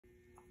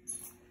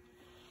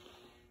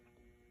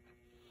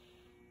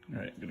All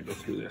right, I'm gonna go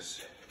through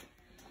this.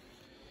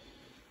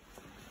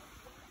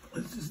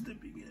 This is the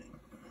beginning.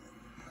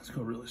 Let's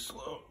go really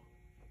slow.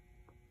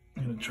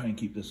 I'm gonna try and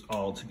keep this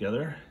all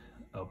together.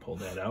 I'll pull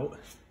that out,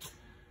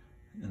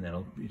 and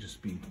that'll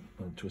just be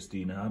a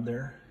twisty knob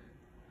there.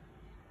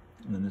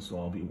 And then this will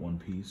all be one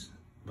piece,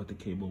 but the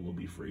cable will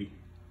be free.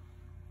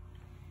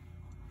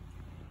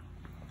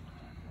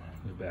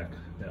 The back,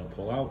 that'll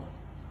pull out.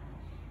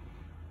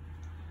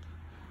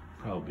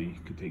 Probably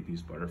could take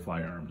these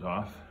butterfly arms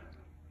off.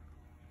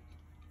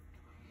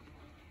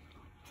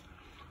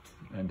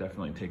 And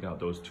definitely take out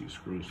those 2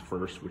 screws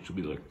first, which will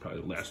be like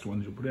probably the last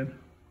ones you'll put in.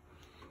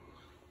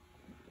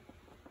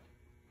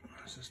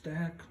 There's the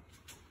stack.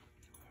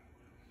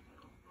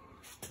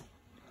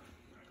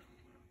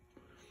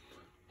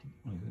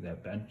 Look at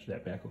that bench,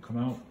 that back will come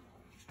out.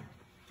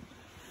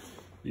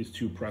 These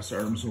 2 press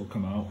arms will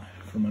come out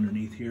from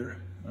underneath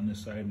here on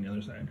this side and the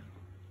other side.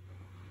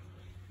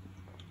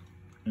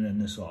 And then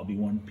this will all be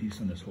one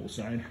piece on this whole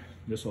side.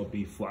 This will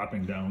be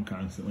flopping down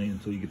constantly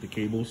until you get the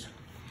cables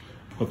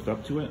hooked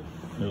up to it.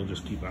 It'll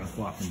just keep on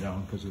flopping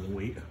down because of the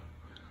weight.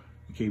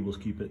 The cables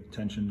keep it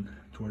tensioned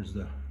towards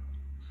the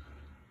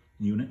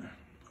unit.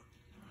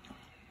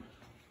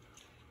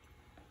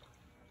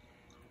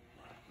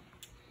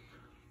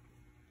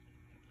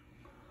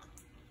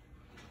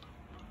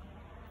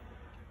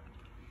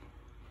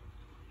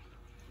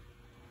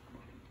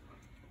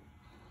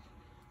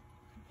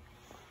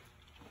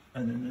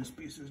 And then this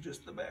piece is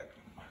just the back.